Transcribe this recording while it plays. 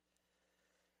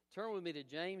Turn with me to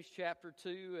James chapter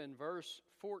 2 and verse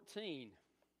 14.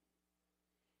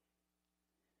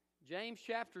 James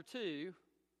chapter 2,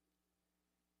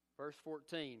 verse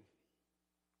 14.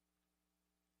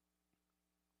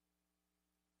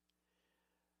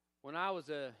 When I was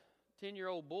a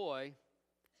 10-year-old boy,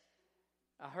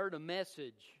 I heard a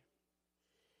message.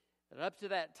 And up to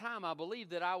that time, I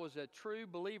believed that I was a true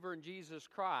believer in Jesus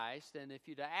Christ. And if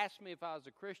you'd asked me if I was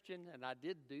a Christian, and I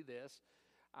did do this,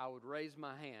 I would raise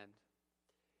my hand.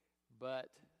 But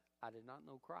I did not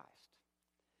know Christ.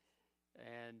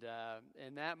 And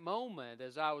in that moment,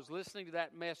 as I was listening to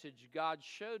that message, God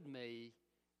showed me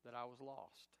that I was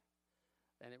lost.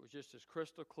 And it was just as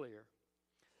crystal clear.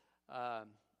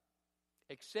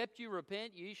 Except you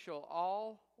repent, ye shall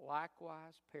all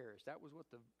likewise perish. That was what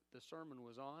the sermon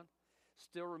was on.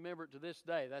 Still remember it to this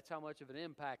day. That's how much of an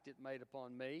impact it made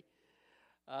upon me.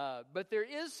 But there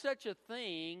is such a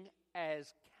thing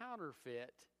as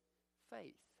counterfeit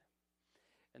faith.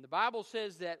 And the Bible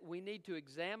says that we need to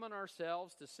examine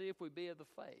ourselves to see if we be of the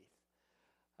faith.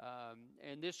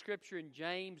 And this scripture in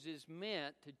James is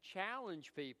meant to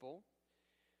challenge people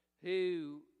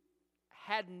who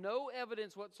had no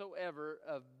evidence whatsoever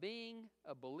of being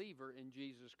a believer in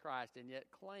Jesus Christ and yet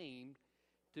claimed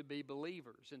to be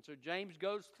believers. And so James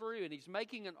goes through and he's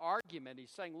making an argument.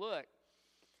 He's saying, look,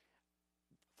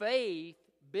 faith,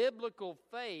 biblical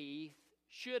faith,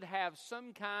 should have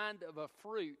some kind of a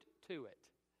fruit to it.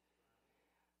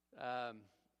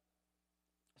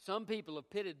 Some people have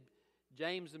pitted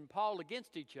James and Paul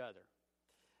against each other.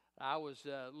 I was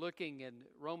looking in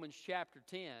Romans chapter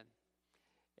 10,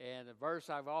 and a verse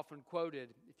I've often quoted,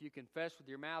 if you confess with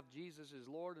your mouth Jesus is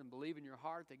Lord and believe in your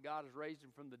heart that God has raised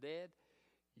him from the dead,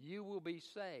 you will be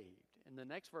saved. And the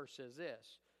next verse says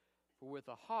this, for with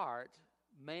the heart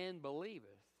man believeth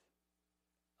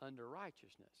unto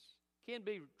righteousness. Can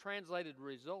be translated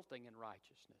resulting in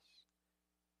righteousness.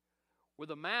 With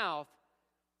the mouth,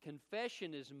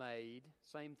 confession is made.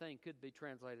 Same thing could be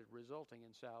translated resulting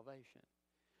in salvation.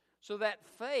 So that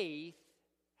faith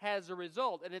has a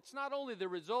result. And it's not only the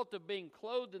result of being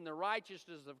clothed in the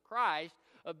righteousness of Christ,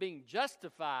 of being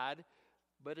justified,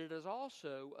 but it is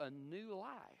also a new life.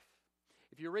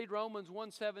 If you read Romans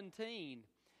 1:17,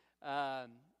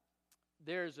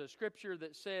 there's a scripture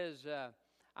that says,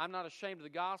 I'm not ashamed of the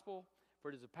gospel, for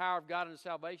it is the power of God unto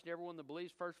salvation to everyone that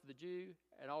believes, first for the Jew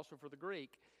and also for the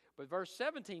Greek. But verse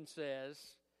 17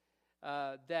 says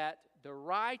that the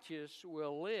righteous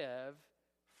will live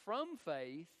from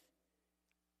faith,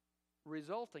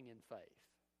 resulting in faith.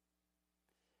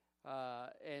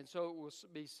 And so it will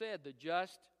be said, the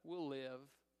just will live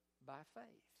by faith.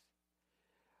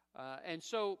 And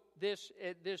so this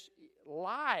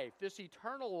life, this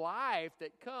eternal life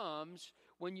that comes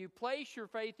when you place your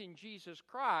faith in Jesus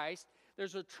Christ,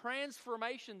 there's a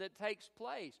transformation that takes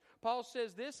place. Paul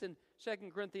says this in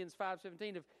 2 Corinthians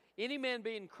 5:17, if any man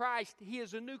be in Christ, he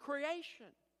is a new creation.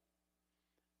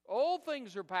 All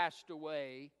things are passed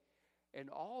away, and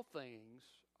all things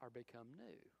are become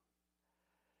new.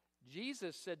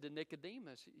 Jesus said to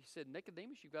Nicodemus, he said,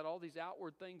 Nicodemus, you've got all these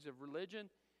outward things of religion,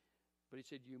 but he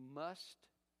said, you must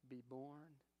be born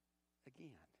again.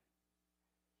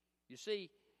 You see,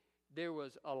 there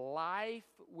was a life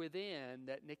within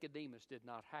that Nicodemus did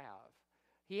not have.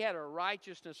 He had a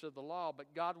righteousness of the law,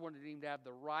 but God wanted him to have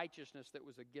the righteousness that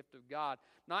was a gift of God.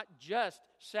 Not just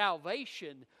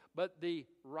salvation, but the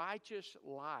righteous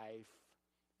life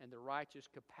and the righteous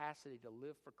capacity to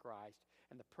live for Christ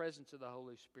and the presence of the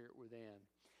Holy Spirit within.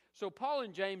 So Paul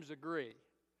and James agree.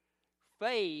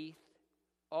 Faith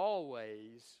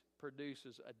always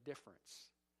produces a difference.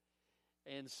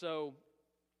 And so,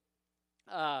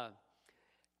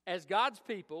 as God's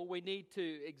people, we need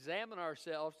to examine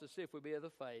ourselves to see if we be of the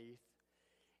faith,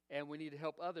 and we need to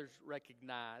help others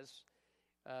recognize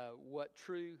what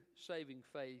true saving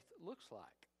faith looks like.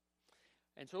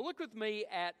 And so look with me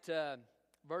at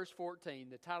verse 14.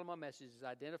 The title of my message is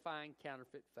Identifying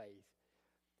Counterfeit Faith.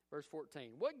 Verse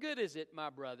 14. What good is it, my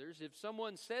brothers, if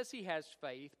someone says he has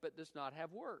faith but does not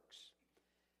have works?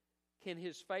 Can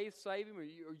his faith save him? Or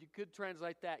you could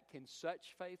translate that, can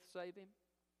such faith save him?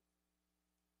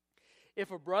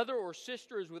 If a brother or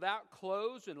sister is without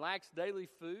clothes and lacks daily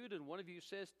food, and one of you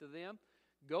says to them,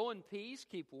 go in peace,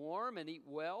 keep warm, and eat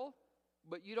well,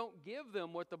 but you don't give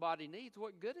them what the body needs,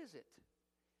 what good is it?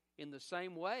 In the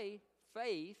same way,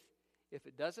 faith, if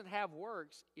it doesn't have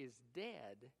works, is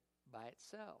dead by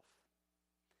itself.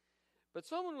 But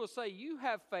someone will say, you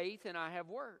have faith and I have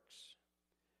works.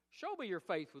 Show me your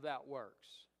faith without works,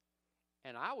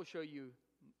 and I will show you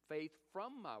faith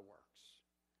from my works.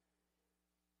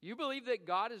 You believe that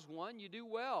God is one, you do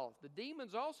well. The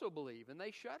demons also believe, and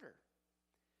they shudder.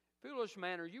 Foolish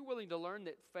man, are you willing to learn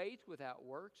that faith without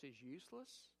works is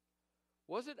useless?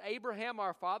 Wasn't Abraham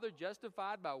our father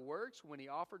justified by works when he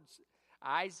offered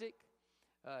Isaac,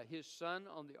 his son,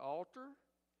 on the altar?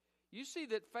 You see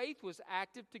that faith was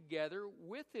active together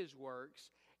with his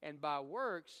works, and by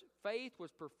works, faith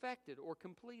was perfected or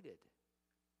completed.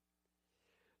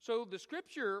 So the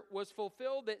scripture was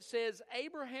fulfilled that says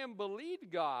Abraham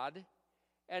believed God,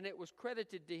 and it was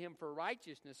credited to him for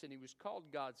righteousness, and he was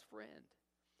called God's friend.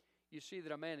 You see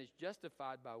that a man is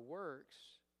justified by works,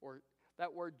 or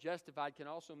that word justified can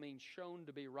also mean shown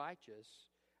to be righteous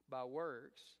by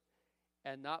works,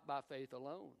 and not by faith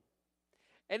alone.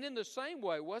 And in the same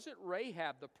way, wasn't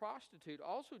Rahab the prostitute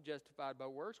also justified by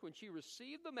works when she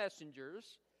received the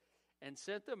messengers and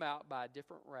sent them out by a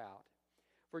different route?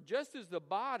 For just as the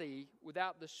body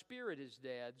without the spirit is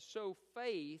dead, so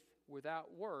faith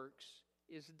without works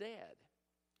is dead.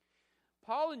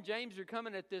 Paul and James are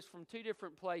coming at this from two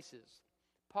different places.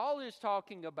 Paul is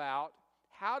talking about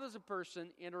how does a person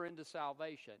enter into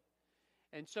salvation.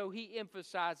 And so he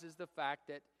emphasizes the fact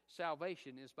that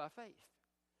salvation is by faith.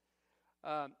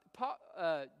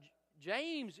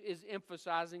 James is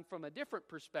emphasizing from a different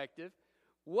perspective,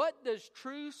 what does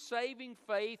true saving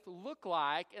faith look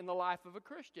like in the life of a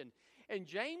Christian? And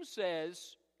James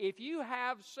says, if you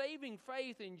have saving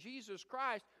faith in Jesus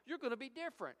Christ, you're going to be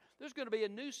different. There's going to be a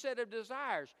new set of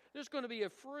desires. There's going to be a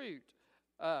fruit,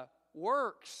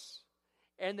 works.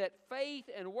 And that faith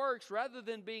and works, rather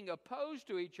than being opposed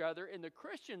to each other in the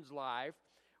Christian's life,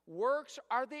 works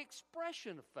are the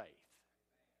expression of faith.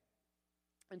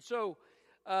 And so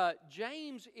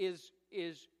James is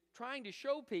trying to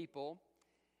show people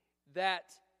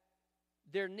that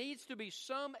there needs to be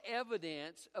some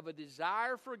evidence of a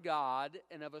desire for God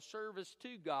and of a service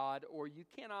to God, or you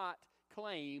cannot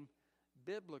claim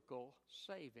biblical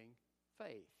saving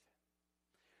faith.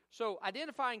 So,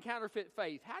 identifying counterfeit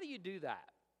faith, how do you do that?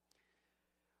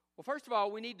 Well, first of all,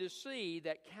 we need to see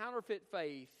that counterfeit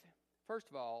faith, first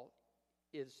of all,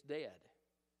 is dead.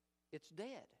 It's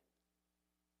dead.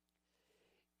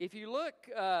 If you look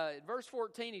at verse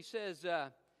 14, he says,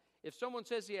 if someone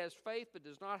says he has faith but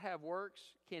does not have works,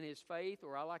 can his faith,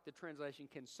 or I like the translation,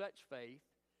 can such faith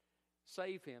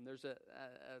save him? There's an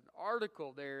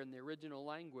article there in the original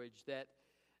language that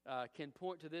can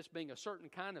point to this being a certain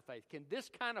kind of faith. Can this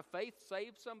kind of faith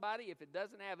save somebody if it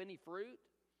doesn't have any fruit?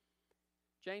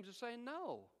 James is saying,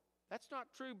 no, that's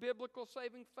not true biblical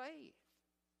saving faith.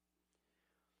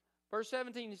 Verse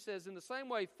 17, he says, in the same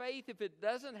way, faith, if it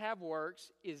doesn't have works,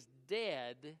 is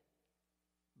dead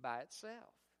by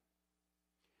itself.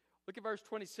 Look at verse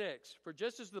 26. For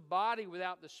just as the body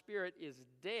without the spirit is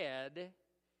dead,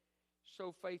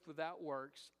 so faith without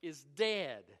works is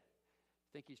dead.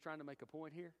 Think he's trying to make a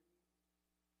point here?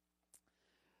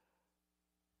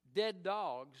 Dead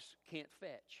dogs can't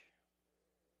fetch.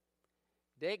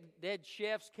 Dead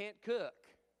chefs can't cook.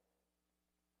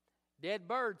 Dead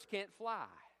birds can't fly.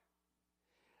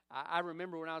 I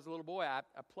remember when I was a little boy, I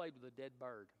played with a dead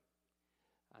bird.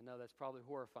 I know that's probably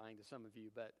horrifying to some of you,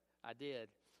 but I did.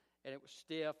 And it was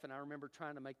stiff, and I remember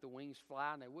trying to make the wings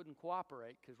fly, and they wouldn't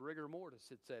cooperate because rigor mortis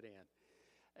had set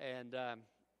in. And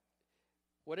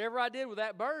whatever I did with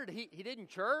that bird, he didn't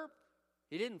chirp.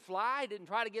 He didn't fly. He didn't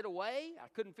try to get away. I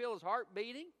couldn't feel his heart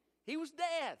beating. He was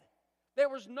dead. There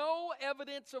was no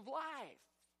evidence of life.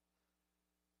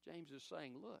 James is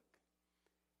saying, look,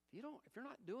 if you're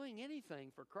not doing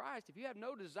anything for Christ, if you have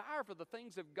no desire for the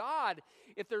things of God,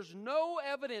 if there's no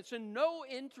evidence and no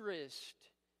interest,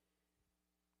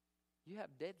 you have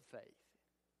dead faith,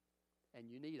 and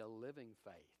you need a living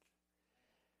faith.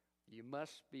 You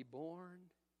must be born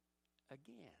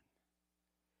again.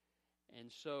 And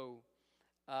so,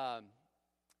 I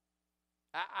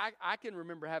can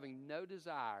remember having no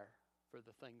desire for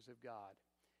the things of God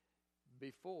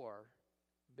before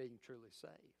being truly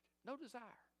saved. No desire.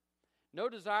 No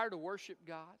desire to worship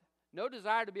God. No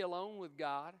desire to be alone with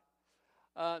God.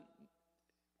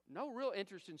 No real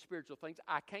interest in spiritual things.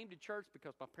 I came to church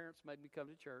because my parents made me come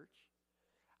to church.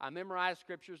 I memorized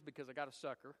scriptures because I got a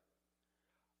sucker.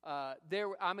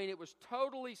 It was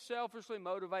totally selfishly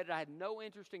motivated. I had no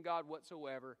interest in God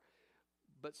whatsoever.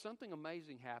 But something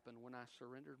amazing happened when I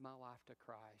surrendered my life to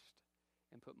Christ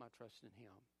and put my trust in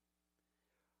Him.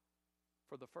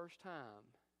 For the first time,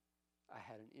 I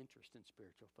had an interest in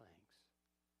spiritual things.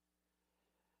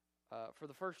 For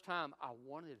the first time, I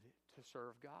wanted to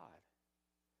serve God.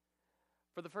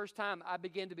 For the first time, I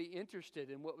began to be interested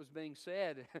in what was being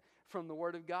said from the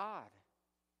Word of God.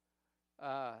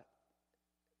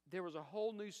 There was a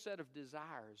whole new set of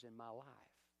desires in my life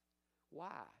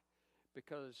Why?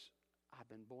 Because I've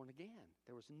been born again.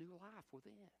 There was a new life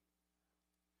within.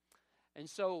 And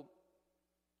so,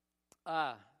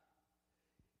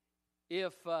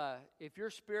 if your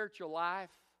spiritual life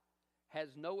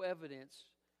has no evidence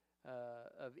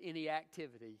of any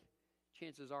activity,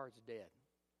 chances are it's dead.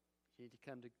 You need to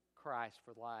come to Christ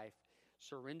for life.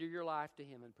 Surrender your life to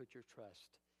Him and put your trust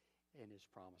in His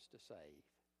promise to save.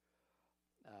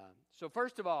 So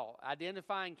first of all,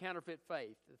 identifying counterfeit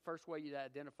faith. The first way you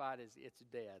identify it is it's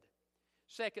dead.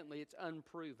 Secondly, it's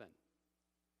unproven.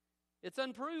 It's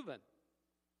unproven.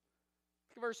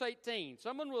 Verse 18,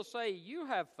 someone will say, you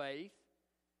have faith,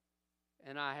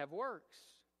 and I have works.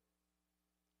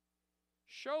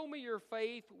 Show me your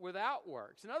faith without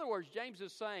works. In other words, James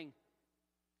is saying,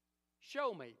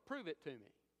 show me, prove it to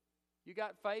me. You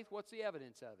got faith, what's the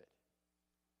evidence of it?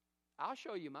 I'll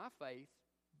show you my faith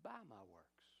by my works.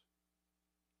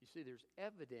 You see, there's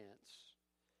evidence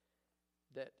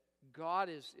that God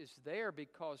is there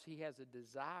because He has a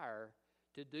desire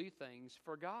to do things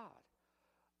for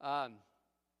God.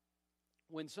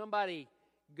 When somebody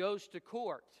goes to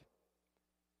court,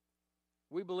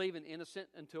 we believe in innocent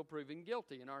until proven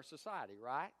guilty in our society,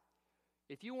 right?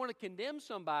 If you want to condemn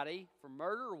somebody for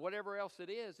murder or whatever else it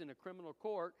is in a criminal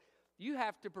court, you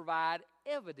have to provide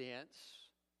evidence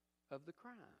of the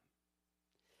crime.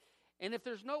 And if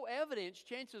there's no evidence,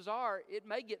 chances are it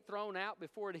may get thrown out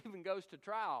before it even goes to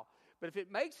trial. But if it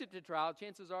makes it to trial,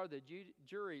 chances are the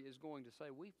jury is going to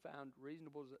say, we found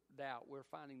reasonable doubt. We're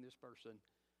finding this person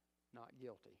not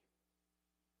guilty.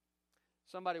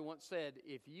 Somebody once said,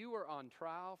 if you were on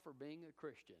trial for being a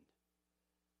Christian,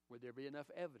 would there be enough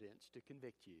evidence to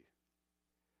convict you?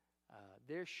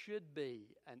 There should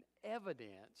be an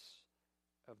evidence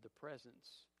of the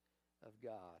presence of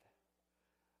God.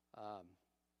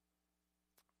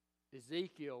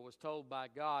 Ezekiel was told by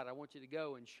God, I want you to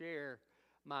go and share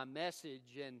my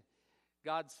message. And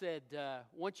God said,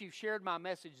 once you've shared my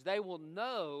message, they will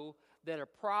know that a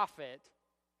prophet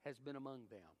has been among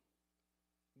them.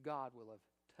 God will have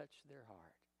touched their heart.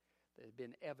 There's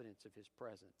been evidence of His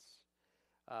presence.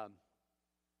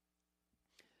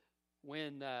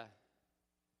 When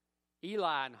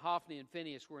Eli and Hophni and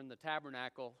Phinehas were in the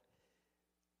tabernacle,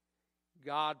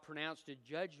 God pronounced a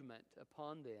judgment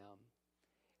upon them.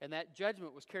 And that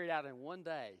judgment was carried out in one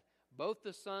day. Both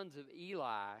the sons of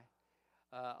Eli,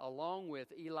 along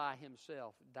with Eli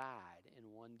himself, died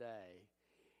in one day.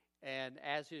 And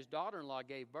as his daughter-in-law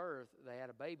gave birth, they had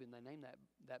a baby, and they named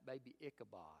that baby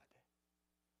Ichabod,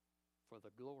 for the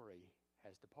glory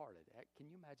has departed. Can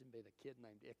you imagine being a kid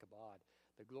named Ichabod?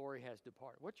 The glory has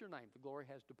departed. What's your name? The glory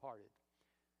has departed.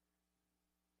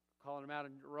 Calling them out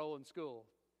and roll in school.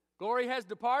 Glory has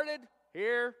departed.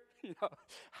 Here. I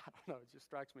don't know. It just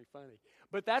strikes me funny.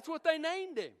 But that's what they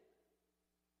named him.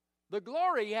 The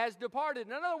glory has departed.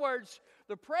 In other words,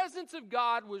 the presence of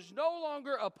God was no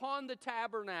longer upon the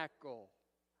tabernacle.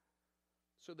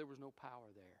 So there was no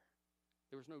power there.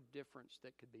 There was no difference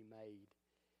that could be made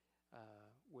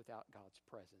without God's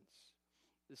presence.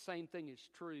 The same thing is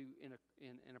true in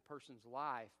a person's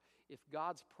life. If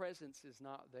God's presence is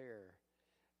not there,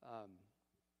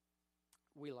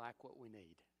 we lack what we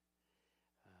need.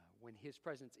 When His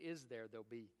presence is there, there'll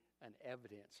be an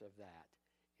evidence of that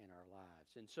in our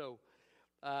lives. And so,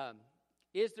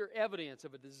 is there evidence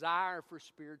of a desire for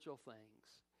spiritual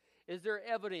things? Is there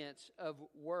evidence of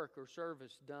work or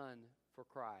service done for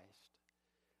Christ?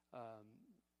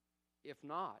 If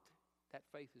not, that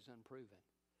faith is unproven,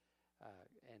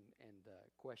 and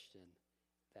question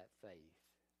that faith.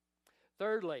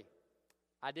 Thirdly,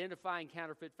 identifying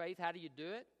counterfeit faith. How do you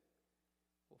do it?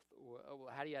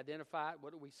 How do you identify it?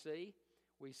 What do we see?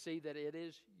 We see that it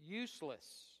is useless.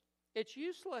 It's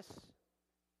useless.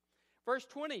 Verse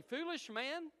 20, foolish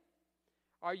man,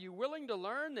 are you willing to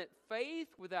learn that faith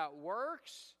without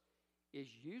works is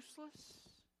useless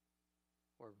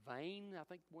or vain? I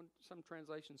think some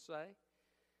translations say.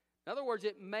 In other words,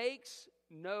 it makes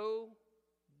no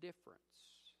difference.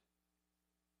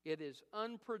 It is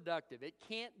unproductive. It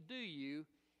can't do you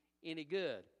any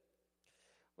good.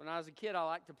 When I was a kid, I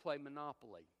liked to play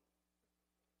Monopoly.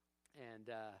 And,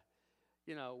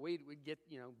 we'd get,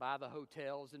 buy the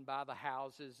hotels and buy the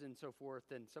houses and so forth.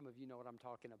 And some of you know what I'm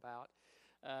talking about.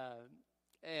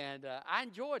 I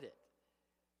enjoyed it.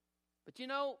 But,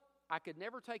 I could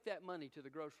never take that money to the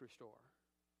grocery store.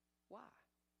 Why?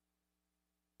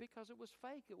 Because it was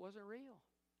fake. It wasn't real.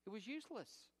 It was useless.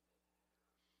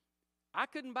 I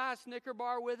couldn't buy a Snicker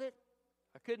bar with it.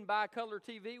 I couldn't buy a color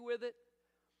TV with it.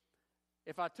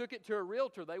 If I took it to a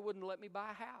realtor, they wouldn't let me buy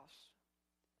a house.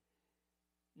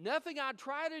 Nothing I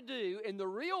try to do in the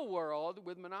real world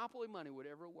with monopoly money would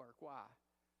ever work. Why?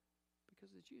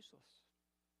 Because it's useless.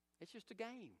 It's just a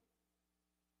game.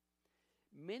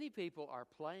 Many people are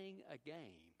playing a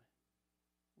game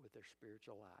with their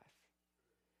spiritual life.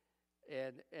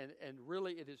 And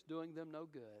really it is doing them no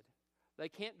good. They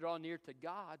can't draw near to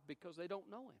God because they don't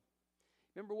know Him.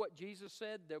 Remember what Jesus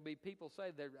said? There'll be people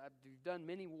say, you've done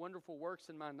many wonderful works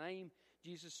in my name.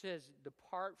 Jesus says,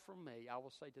 depart from me. I will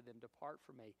say to them, depart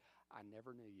from me. I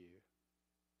never knew you.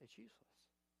 It's useless.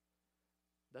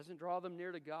 Doesn't draw them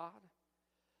near to God.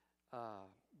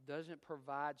 Doesn't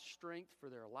provide strength for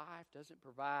their life. Doesn't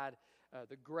provide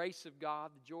the grace of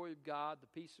God, the joy of God,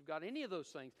 the peace of God, any of those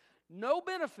things. No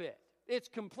benefit. It's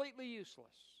completely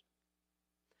useless.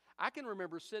 I can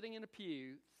remember sitting in a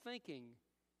pew thinking,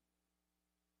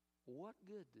 what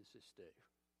good does this do?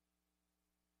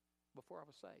 Before I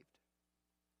was saved.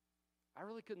 I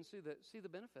really couldn't see the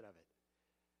benefit of it.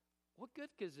 What good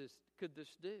could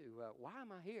this do? Why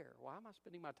am I here? Why am I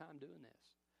spending my time doing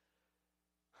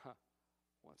this?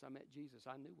 Once I met Jesus,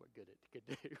 I knew what good it could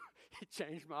do. He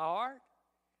changed my heart.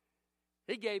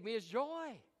 He gave me His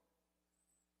joy.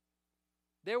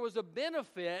 There was a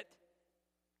benefit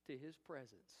to His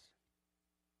presence.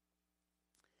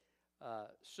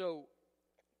 So,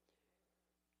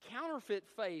 counterfeit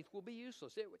faith will be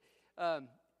useless.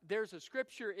 There's a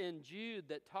scripture in Jude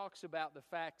that talks about the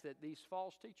fact that these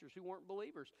false teachers who weren't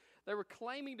believers, they were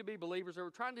claiming to be believers. They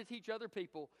were trying to teach other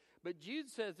people. But Jude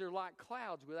says they're like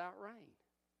clouds without rain.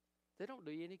 They don't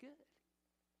do you any good.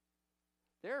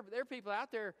 There are people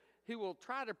out there who will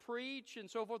try to preach and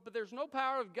so forth, but there's no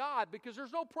power of God because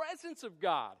there's no presence of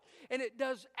God. And it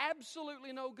does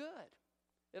absolutely no good.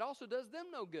 It also does them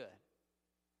no good.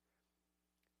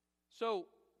 So,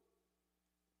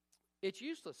 it's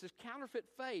useless. This counterfeit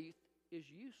faith is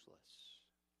useless.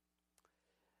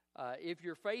 If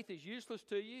your faith is useless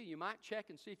to you, you might check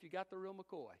and see if you got the real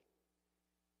McCoy.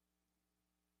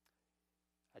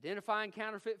 Identifying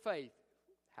counterfeit faith.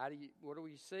 What do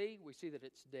we see? We see that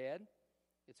it's dead,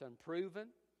 it's unproven,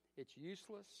 it's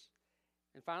useless,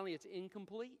 and finally it's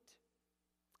incomplete.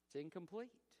 It's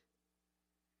incomplete.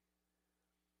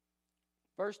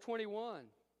 Verse 21.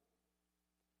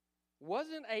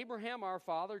 Wasn't Abraham our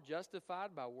father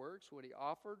justified by works when he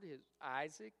offered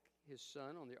Isaac, his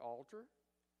son, on the altar?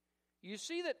 You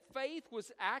see that faith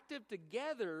was active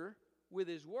together with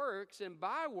his works, and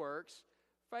by works,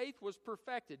 faith was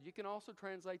perfected. You can also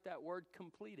translate that word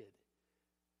completed.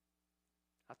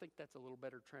 I think that's a little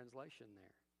better translation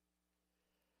there.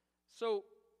 So,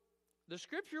 the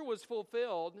scripture was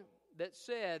fulfilled that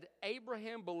said,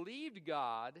 Abraham believed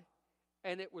God,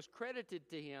 and it was credited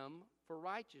to him for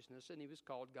righteousness, and he was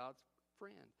called God's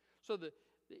friend. So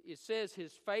it says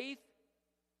his faith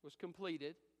was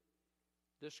completed.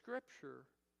 The scripture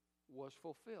was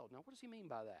fulfilled. Now, what does he mean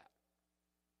by that?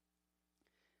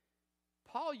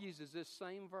 Paul uses this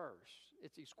same verse.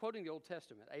 He's quoting the Old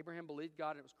Testament. Abraham believed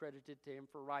God, and it was credited to him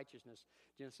for righteousness.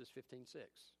 Genesis 15:6.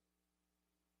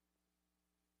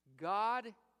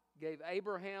 God gave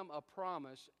Abraham a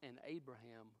promise, and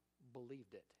Abraham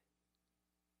believed it.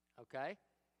 Okay?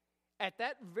 At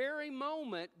that very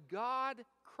moment, God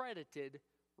credited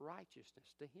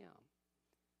righteousness to him.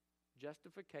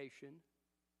 Justification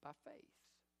by faith.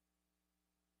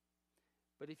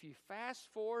 But if you fast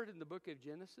forward in the book of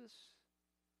Genesis,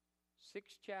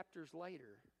 6 chapters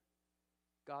later,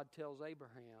 God tells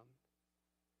Abraham,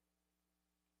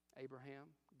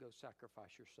 go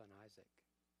sacrifice your son Isaac.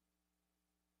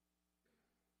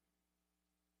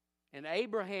 And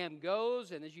Abraham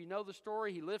goes, and as you know the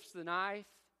story, he lifts the knife,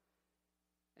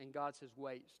 and God says,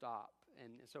 wait, stop,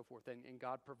 and so forth. And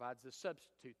God provides the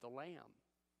substitute, the lamb.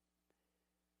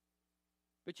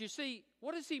 But you see,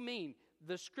 what does he mean?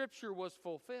 The scripture was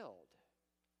fulfilled.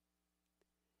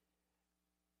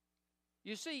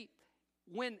 You see,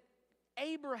 when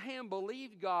Abraham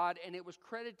believed God and it was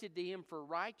credited to him for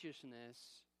righteousness,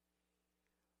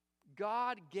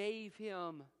 God gave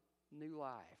him new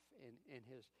life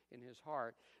in his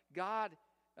heart. God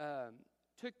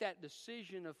took that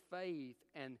decision of faith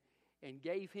and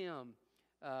gave him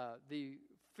the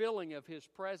filling of his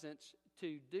presence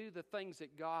to do the things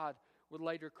that God would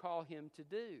later call him to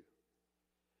do.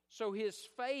 So his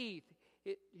faith,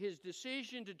 his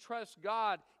decision to trust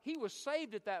God, he was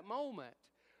saved at that moment.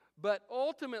 But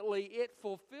ultimately, it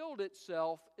fulfilled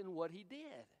itself in what he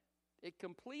did. It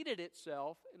completed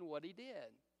itself in what he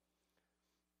did.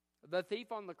 The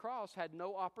thief on the cross had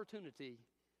no opportunity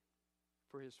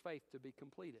for his faith to be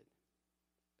completed.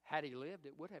 Had he lived,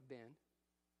 it would have been.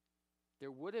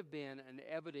 There would have been an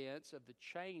evidence of the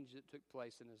change that took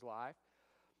place in his life.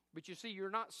 But you see, you're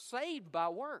not saved by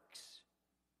works.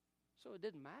 So it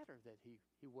didn't matter that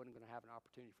he wasn't going to have an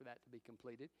opportunity for that to be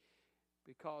completed,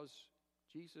 because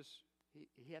Jesus,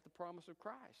 he had the promise of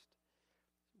Christ.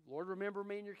 Lord, remember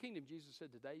me in your kingdom. Jesus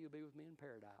said, today you'll be with me in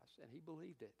paradise. And he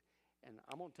believed it. And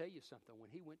I'm going to tell you something. When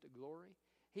he went to glory,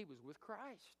 he was with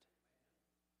Christ.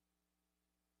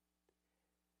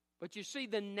 But you see,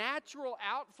 the natural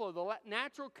outflow, the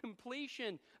natural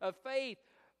completion of faith,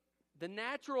 the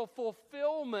natural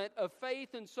fulfillment of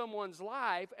faith in someone's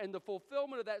life, and the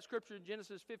fulfillment of that scripture in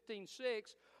Genesis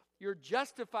 15:6, you're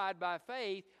justified by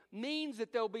faith, means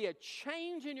that there'll be a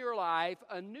change in your life,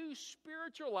 a new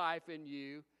spiritual life in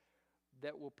you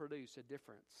that will produce a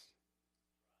difference.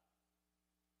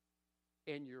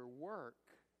 And your work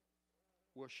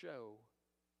will show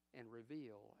and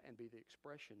reveal and be the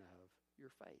expression of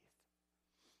your faith.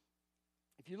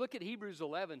 If you look at Hebrews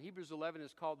 11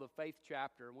 is called the faith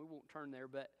chapter, and we won't turn there,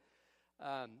 but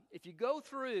if you go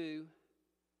through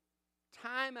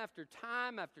time after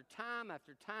time after time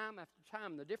after time after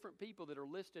time, the different people that are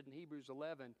listed in Hebrews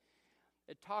 11,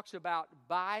 it talks about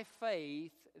by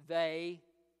faith they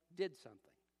did something.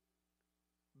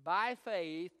 By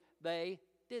faith they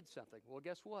did something. Well,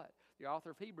 guess what? The author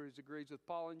of Hebrews agrees with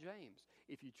Paul and James.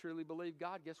 If you truly believe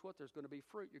God, guess what? There's going to be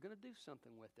fruit. You're going to do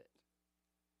something with it.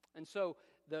 And so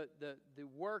the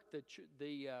work,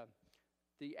 the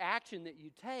action that you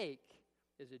take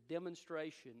is a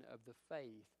demonstration of the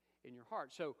faith in your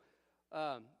heart. So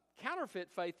counterfeit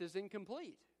faith is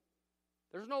incomplete.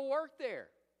 There's no work there.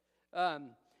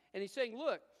 And he's saying,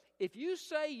 look, if you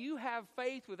say you have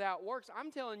faith without works, I'm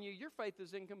telling you, your faith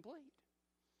is incomplete.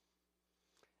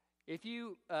 If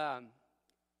you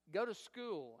go to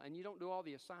school and you don't do all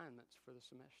the assignments for the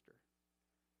semester,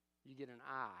 you get an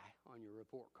I on your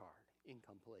report card,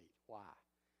 incomplete. Why?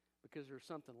 Because there's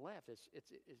something left.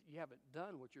 It's you haven't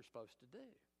done what you're supposed to do.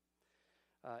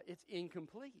 It's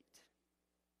incomplete.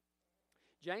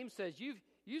 James says,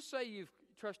 you say you've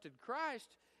trusted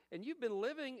Christ, and you've been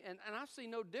living, and I see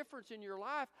no difference in your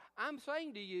life. I'm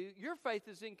saying to you, your faith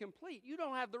is incomplete. You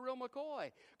don't have the real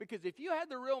McCoy. Because if you had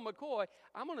the real McCoy,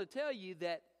 I'm going to tell you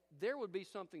that there would be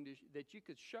something that you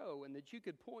could show and that you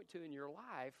could point to in your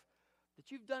life that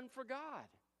you've done for God.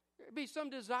 There'd be some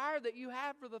desire that you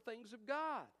have for the things of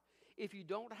God. If you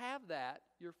don't have that,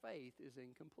 your faith is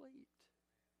incomplete.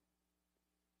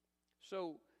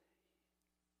 So,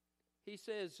 he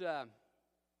says,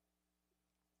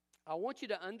 I want you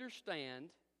to understand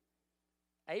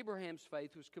Abraham's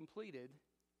faith was completed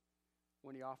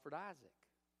when he offered Isaac,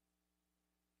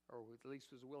 or at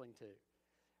least was willing to.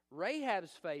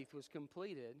 Rahab's faith was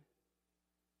completed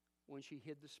when she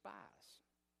hid the spies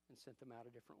and sent them out a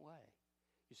different way.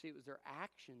 You see, it was their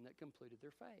action that completed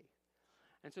their faith.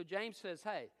 And so James says,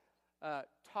 hey,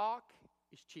 talk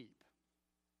is cheap.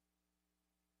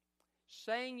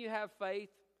 Saying you have faith,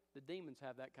 the demons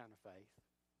have that kind of faith.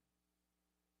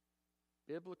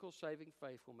 Biblical saving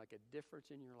faith will make a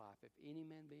difference in your life. If any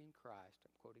man be in Christ,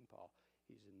 I'm quoting Paul,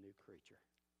 he's a new creature.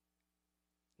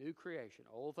 New creation.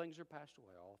 Old things are passed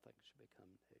away. All things shall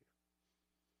become new.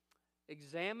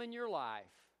 Examine your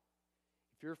life.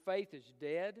 If your faith is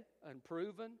dead,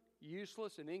 unproven,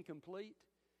 useless, and incomplete,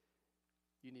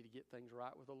 you need to get things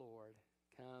right with the Lord.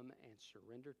 Come and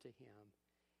surrender to Him.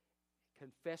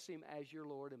 Confess Him as your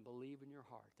Lord and believe in your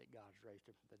heart that God's raised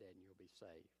Him from the dead and you'll be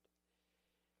saved.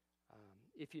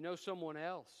 If you know someone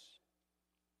else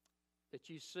that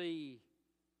you see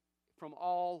from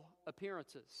all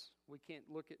appearances, we can't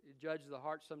judge the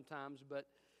heart sometimes, but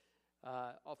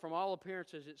from all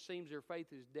appearances it seems their faith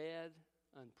is dead,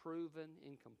 unproven,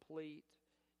 incomplete,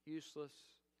 useless.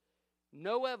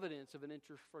 No evidence of an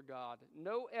interest for God.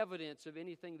 No evidence of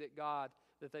anything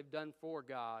that they've done for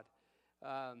God.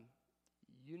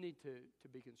 You need to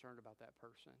be concerned about that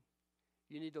person.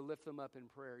 You need to lift them up in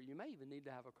prayer. You may even need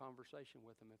to have a conversation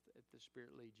with them if the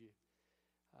Spirit leads you.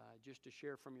 Just to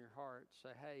share from your heart.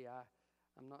 Say, hey,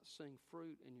 I'm not seeing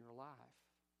fruit in your life.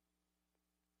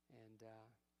 And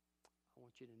I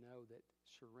want you to know that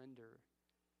surrender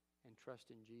and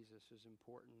trust in Jesus is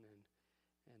important.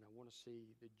 And I want to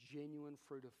see the genuine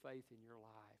fruit of faith in your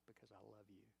life because I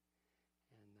love you.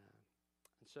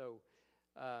 And so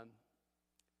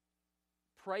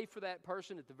pray for that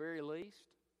person at the very least.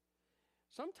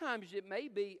 Sometimes it may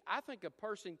be, I think a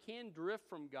person can drift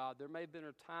from God. There may have been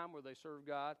a time where they serve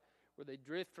God, where they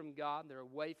drift from God, they're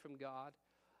away from God.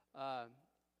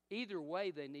 Either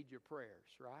way, they need your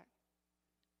prayers, right?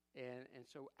 And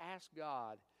so ask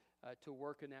God to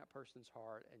work in that person's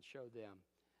heart and show them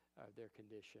their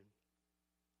condition.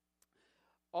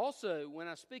 Also, when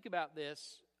I speak about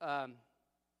this,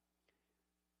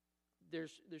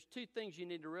 there's two things you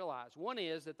need to realize. One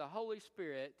is that the Holy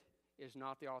Spirit is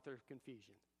not the author of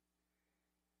confusion.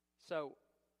 So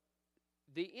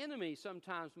the enemy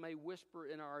sometimes may whisper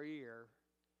in our ear,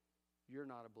 "You're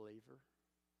not a believer,"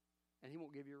 and he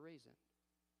won't give you a reason.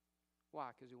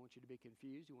 Why? Because he wants you to be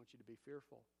confused. He wants you to be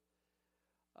fearful.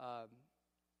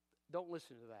 Don't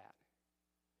listen to that.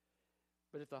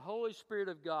 But if the Holy Spirit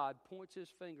of God points his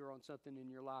finger on something in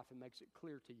your life and makes it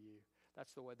clear to you,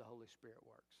 that's the way the Holy Spirit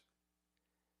works.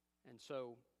 And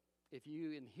so, if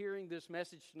you, in hearing this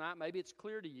message tonight, maybe it's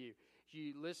clear to you.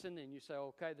 You listen and you say,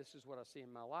 okay, this is what I see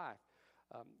in my life.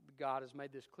 God has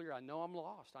made this clear. I know I'm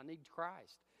lost. I need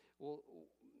Christ. Well,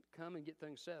 come and get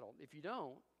things settled. If you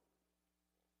don't,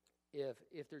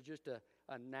 if there's just a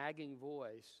nagging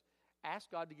voice,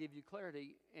 ask God to give you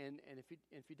clarity. And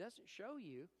if he doesn't show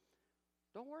you,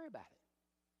 don't worry about it.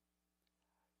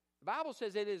 The Bible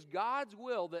says it is God's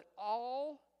will that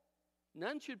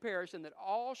none should perish and that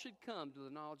all should come to the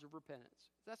knowledge of repentance.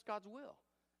 That's God's will.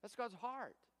 That's God's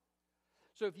heart.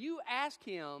 So if you ask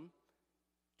him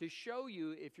to show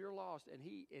you if you're lost and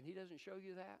he doesn't show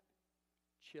you that,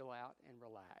 chill out and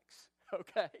relax,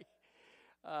 okay?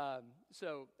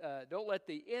 So don't let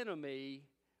the enemy...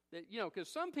 because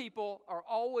some people are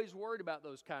always worried about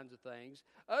those kinds of things.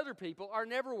 Other people are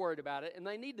never worried about it, and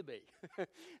they need to be.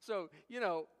 So,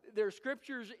 there are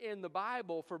scriptures in the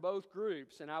Bible for both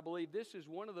groups, and I believe this is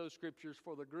one of those scriptures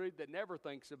for the group that never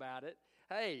thinks about it.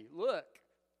 Hey, look,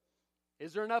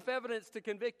 is there enough evidence to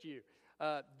convict you?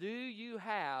 Do you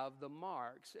have the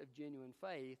marks of genuine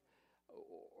faith,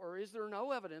 or is there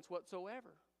no evidence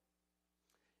whatsoever?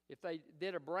 If they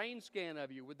did a brain scan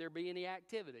of you, would there be any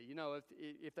activity?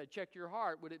 If they checked your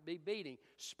heart, would it be beating?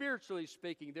 Spiritually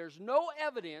speaking, there's no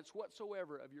evidence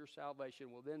whatsoever of your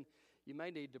salvation. Well, then you may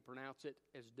need to pronounce it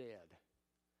as dead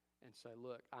and say,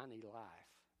 look, I need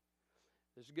life.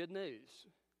 This is good news.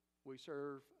 We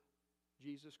serve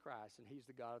Jesus Christ, and he's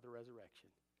the God of the resurrection.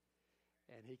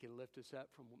 And he can lift us up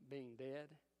from being dead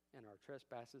and our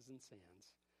trespasses and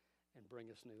sins and bring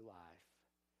us new life.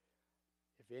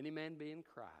 If any man be in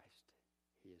Christ,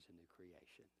 he is a new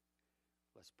creation.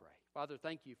 Let's pray. Father,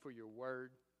 thank you for your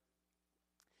word.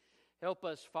 Help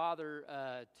us, Father,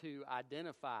 to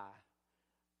identify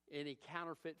any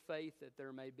counterfeit faith that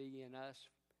there may be in us.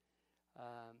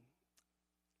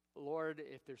 Lord,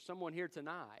 if there's someone here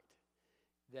tonight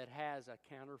that has a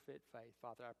counterfeit faith,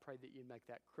 Father, I pray that you make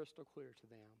that crystal clear to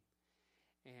them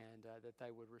and that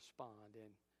they would respond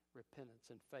in repentance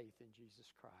and faith in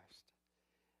Jesus Christ.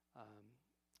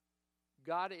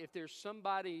 God, if there's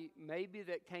somebody maybe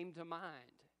that came to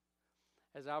mind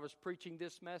as I was preaching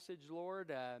this message, Lord,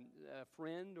 a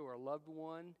friend or a loved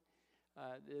one,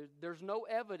 there's no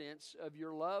evidence of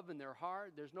your love in their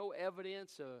heart. There's no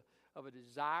evidence of a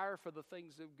desire for the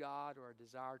things of God or a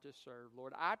desire to serve.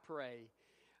 Lord, I pray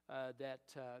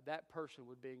that person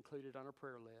would be included on a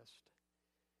prayer list.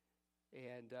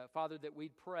 And, Father, that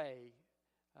we'd pray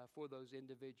for those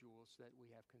individuals that we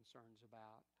have concerns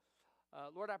about.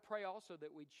 Lord, I pray also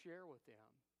that we'd share with them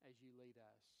as you lead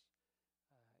us.